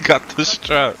 Got the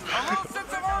strap. A little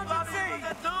sense of urgency.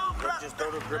 Just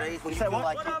throw the grenades when you feel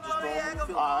like it. Just throw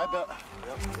them. I bet.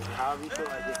 However you feel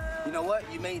like it. You know what?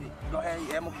 You made it. Go ahead,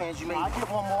 ammo cans, you made it. I get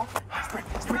one more.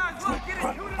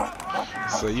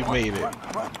 So you made it.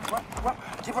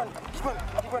 Keep running.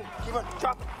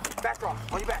 Drop it. Back draw.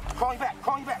 On your back. Call you back.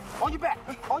 On your back.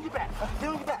 Get on your back. Get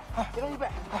on your back. Get on your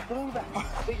back.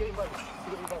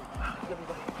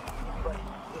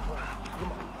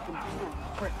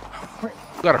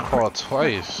 You gotta crawl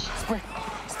twice.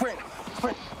 Sprint.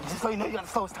 Just so you know, you gotta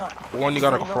slow his time. One, you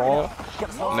gotta crawl.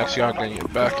 Next, you gotta get your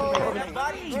back and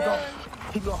crawl.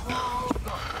 Keep going.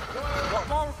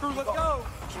 Come on, crew, let's go.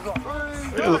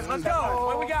 Let's go.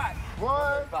 What we got?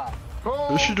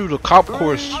 We should do the cop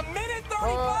course. A minute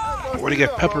 35. Where to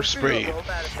get pepper sprayed.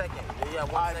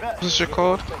 What's this shit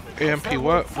called? AMP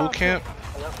what? Bootcamp?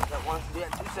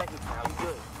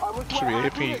 Should be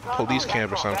AP police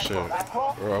camp or some shit.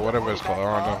 Or whatever it's called.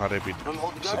 I don't know how they be.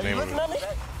 What's the name of it?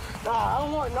 Nah, I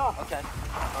don't want no. Okay.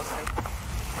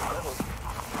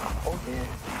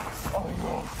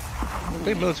 I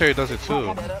think military does it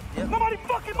too. Nobody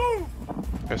fucking move.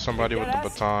 There's somebody with the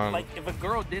baton. Like, if a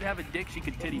girl did have a dick, she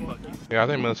could titty fuck you. Yeah, I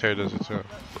think military does it too.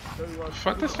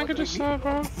 Fuck this nigga just said,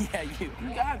 bro. Yeah, you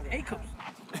got A cups.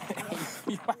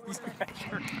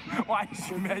 Why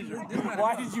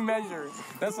did you measure?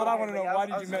 That's what I want to know. Why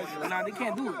did you measure? Nah, they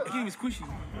can't do it. They can't even squish you.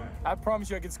 I promise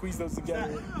you I can squeeze those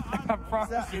together. I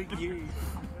promise you.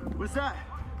 What's that?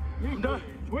 I'm done.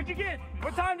 What'd you get?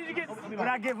 What time did you get? What'd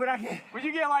I get? What'd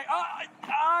you get? Like,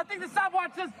 I think the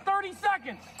stopwatch says 30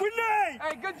 seconds. Grenade!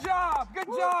 Hey, good job. Good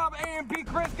job, A&P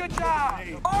Chris. Good job.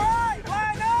 All right,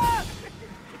 line up.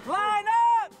 Line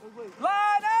up.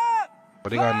 Line up. What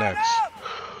do you got next?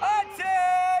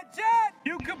 Attention!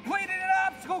 You completed an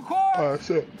obstacle course. That's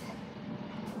it.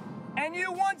 And you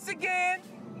once again,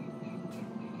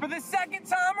 for the second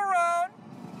time around,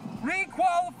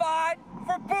 re-qualified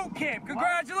for boot camp.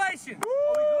 Congratulations.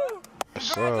 Woo!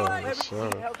 Congratulations.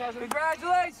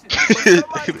 Congratulations.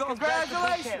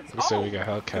 Congratulations. We said we got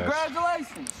Hellcat.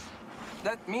 Congratulations.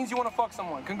 That means you want to fuck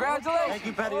someone. Congratulations. Thank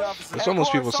you, petty officer. There's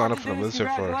almost people sign up for the military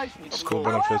for school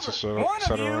benefits, etc.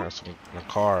 In a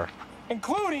car.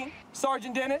 Including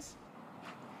Sergeant Dennis,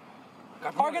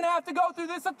 are going to have to go through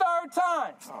this a third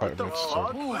time.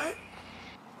 What?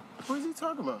 What is he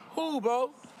talking about? Who,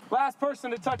 bro? Last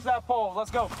person to touch that pole.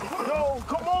 Let's go. Yo,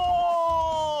 come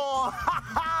on!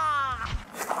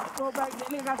 Go back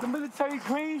there. They got the military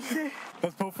green shit.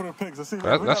 Let's vote for the pigs. Let's see.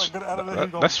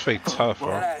 That's fake tough,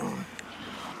 bro.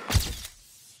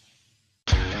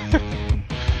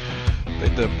 They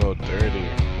did bro dirty.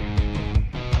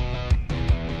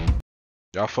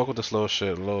 Y'all fuck with this little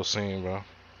shit, little scene, bro.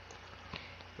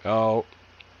 Yo,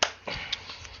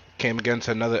 came again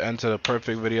to another end to the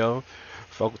perfect video.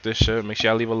 Fuck with this shit. Make sure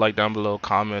y'all leave a like down below,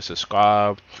 comment,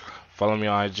 subscribe, follow me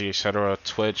on IG, etc.,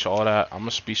 Twitch, all that. I'm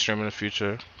gonna be streaming in the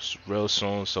future real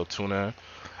soon, so tune in.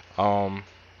 I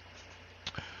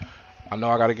know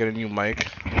I gotta get a new mic.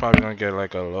 I'm probably gonna get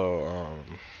like a little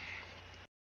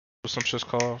what's some shit's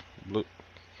called?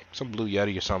 Some Blue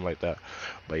Yeti or something like that.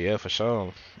 But yeah, for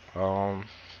sure. I'm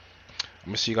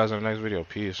gonna see you guys in the next video.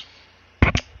 Peace.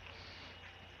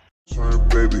 Sorry,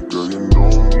 baby girl, you